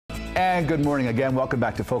And good morning again. Welcome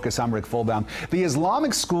back to Focus. I'm Rick Folbaum. The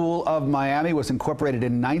Islamic School of Miami was incorporated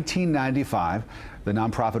in 1995. The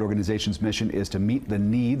nonprofit organization's mission is to meet the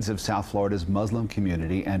needs of South Florida's Muslim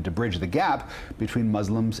community and to bridge the gap between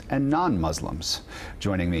Muslims and non-Muslims.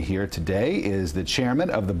 Joining me here today is the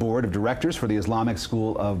chairman of the board of directors for the Islamic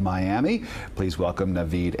School of Miami. Please welcome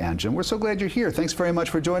Naveed Anjem. We're so glad you're here. Thanks very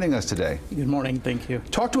much for joining us today. Good morning. Thank you.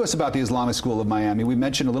 Talk to us about the Islamic School of Miami. We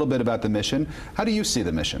mentioned a little bit about the mission. How do you see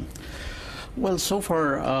the mission? Well, so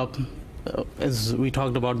far, as we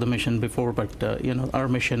talked about the mission before, but our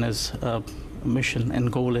mission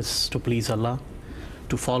and goal is to please Allah,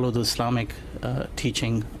 to follow the Islamic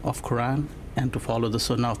teaching of Quran, and to follow the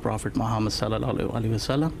Sunnah of Prophet Muhammad sallallahu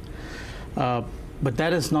alaihi wasallam. But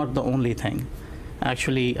that is not the only thing.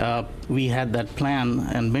 Actually, we had that plan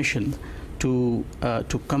and mission to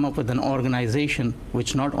come up with an organization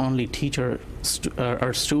which not only teach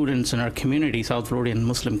our students in our community, South Floridian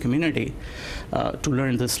Muslim community, to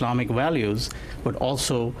learn the Islamic values, but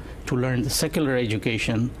also to learn the secular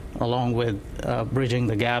education, along with bridging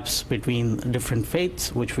the gaps between different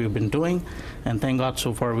faiths, which we've been doing. And thank God,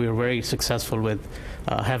 so far we are very successful with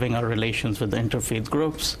having our relations with the interfaith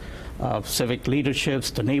groups, civic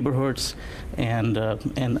leaderships, the neighborhoods, and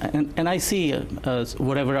I see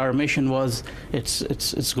whatever our mission was,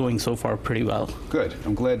 it's going so far pretty well. Good.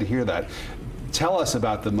 I'm glad to hear that. Tell us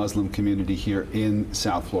about the Muslim community here in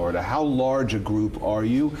South Florida. How large a group are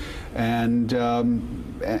you, and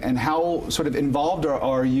how sort of involved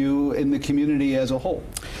are you in the community as a whole?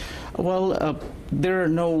 Well, there are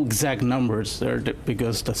no exact numbers there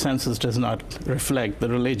because the census does not reflect the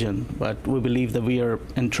religion, but we believe that we are,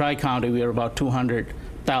 in Tri-County, we are about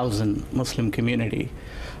 200,000 Muslim community.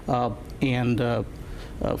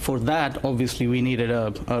 For that, obviously, we needed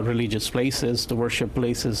religious places, the worship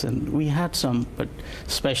places, and we had some, but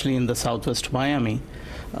especially in the Southwest Miami.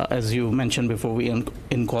 As you mentioned before, we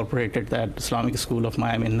incorporated that Islamic School of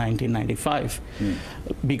Miami in 1995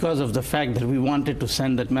 because of the fact that we wanted to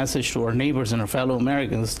send that message to our neighbors and our fellow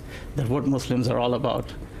Americans that what Muslims are all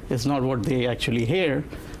about is not what they actually hear,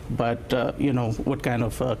 but what kind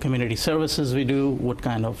of community services we do, what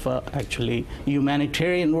kind of actually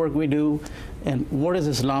humanitarian work we do, and what is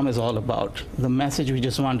Islam is all about. The message we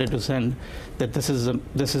just wanted to send that this is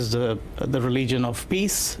the religion of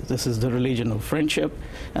peace, this is the religion of friendship,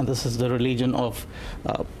 and this is the religion of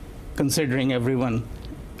considering everyone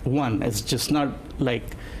one. It's just not like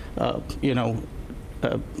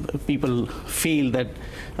people feel that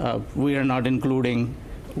we are not including.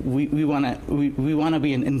 We want to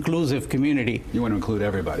be an inclusive community. You want to include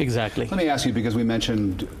everybody. Exactly. Let me ask you, because we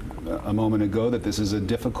mentioned a moment ago that this is a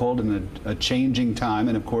difficult and a changing time,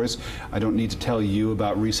 and of course I don't need to tell you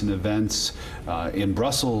about recent events in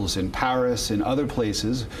Brussels, in Paris, in other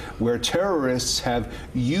places where terrorists have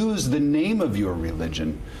used the name of your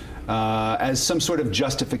religion as some sort of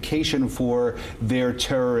justification for their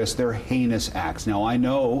terrorist, their heinous acts. Now, I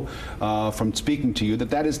know from speaking to you that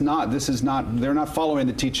they're not following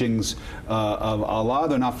the teachings of Allah,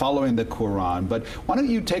 they're not following the Quran. But why don't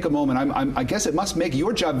you take a moment? I guess it must make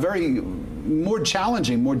your job more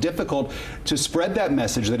challenging, more difficult to spread that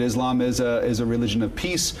message that Islam is a religion of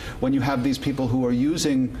peace when you have these people who are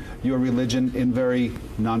using your religion in very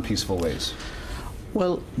non-peaceful ways.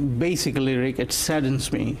 Well, basically, Rick, it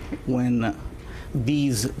saddens me when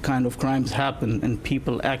these kind of crimes happen and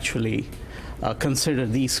people actually consider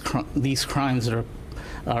these crimes are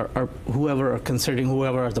whoever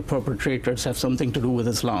are the perpetrators have something to do with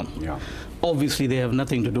Islam. Yeah. Obviously, they have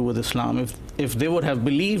nothing to do with Islam. If they would have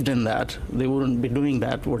believed in that, they wouldn't be doing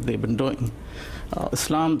what they've been doing.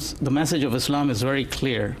 The message of Islam is very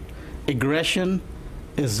clear. Aggression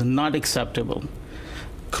is not acceptable.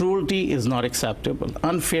 Cruelty is not acceptable.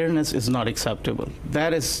 Unfairness is not acceptable.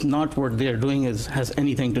 That is not what they're doing has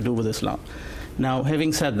anything to do with Islam. Now,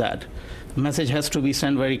 having said that, the message has to be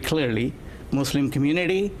sent very clearly. Muslim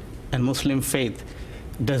community and Muslim faith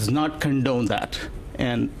does not condone that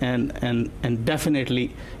and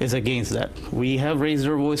definitely is against that. We have raised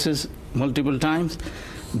our voices multiple times.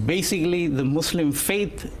 Basically, the Muslim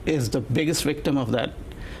faith is the biggest victim of that.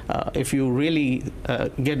 If you really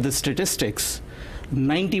get the statistics,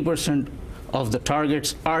 90% of the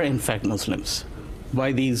targets are in fact Muslims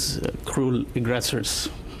by these cruel aggressors.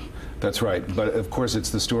 That's right. But of course, it's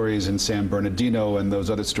the stories in San Bernardino and those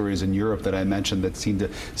other stories in Europe that I mentioned that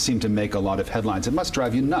seem to make a lot of headlines. It must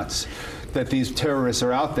drive you nuts that these terrorists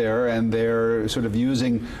are out there and they're sort of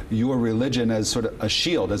using your religion as sort of a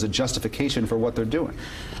shield, as a justification for what they're doing.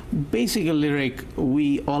 Basically, Rick,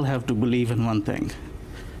 we all have to believe in one thing.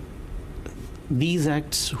 These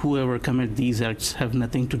acts, whoever commit these acts, have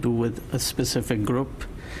nothing to do with a specific group.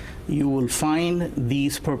 You will find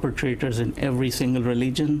these perpetrators in every single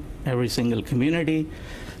religion, every single community.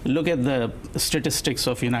 Look at the statistics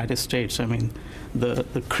of United States. I mean,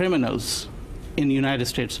 the criminals in the United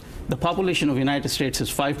States, the population of the United States is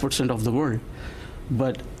 5% of the world,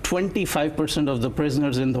 but 25% of the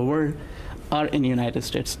prisoners in the world are in the United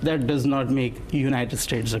States. That does not make the United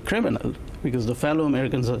States a criminal, because the fellow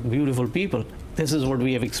Americans are beautiful people. This is what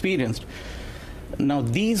we have experienced. Now,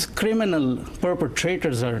 these criminal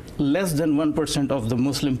perpetrators are less than 1% of the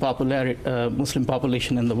Muslim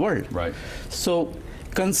population in the world. Right. So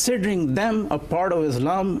considering them a part of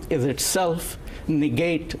Islam is itself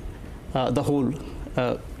negate the whole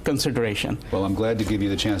consideration. Well, I'm glad to give you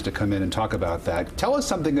the chance to come in and talk about that. Tell us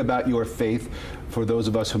something about your faith for those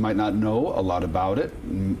of us who might not know a lot about it,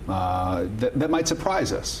 that might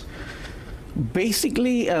surprise us.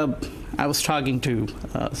 Basically, I was talking to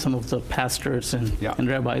some of the pastors and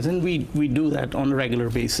rabbis, and we do that on a regular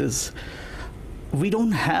basis. We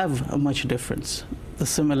don't have much difference. The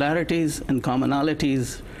similarities and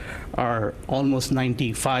commonalities are almost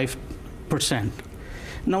 95%.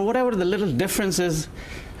 Now, whatever the little differences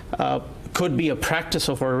could be a practice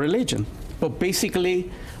of our religion, but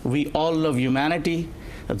basically, we all love humanity.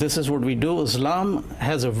 This is what we do. Islam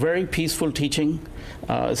has a very peaceful teaching.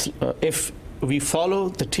 If we follow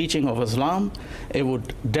the teaching of Islam, it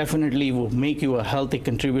would definitely make you a healthy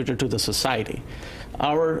contributor to the society.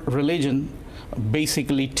 Our religion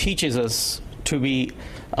basically teaches us to be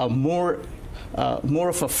more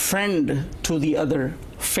of a friend to the other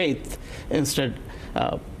faith, instead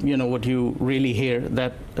what you really hear,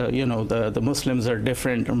 that the Muslims are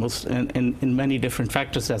different in many different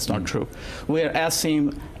factors. That's not true. We are as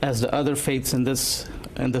same as the other faiths in this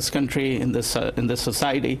country, in this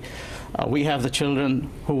society. We have the children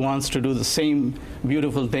who wants to do the same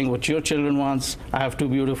beautiful thing what your children wants. I have two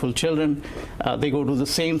beautiful children. They go to the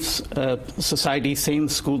same society, same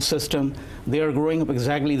school system. They are growing up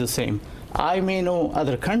exactly the same. I may know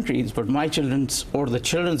other countries, but my children's or the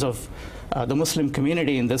children's of the Muslim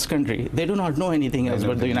community in this country, they do not know anything else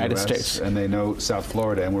but the United States. And they know South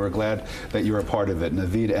Florida, and we're glad that you're a part of it.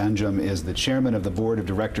 Naveed Anjum is the chairman of the board of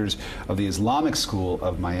directors of the Islamic School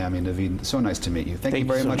of Miami. Naveed, so nice to meet you. Thank you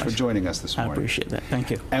very much for joining us this morning. I appreciate that.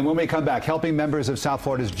 Thank you. And when we come back, helping members of South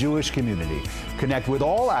Florida's Jewish community connect with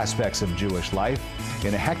all aspects of Jewish life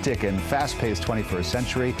in a hectic and fast-paced 21st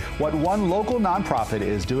century, what one local nonprofit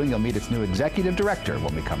is doing. You'll meet its new executive director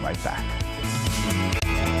when we come right back.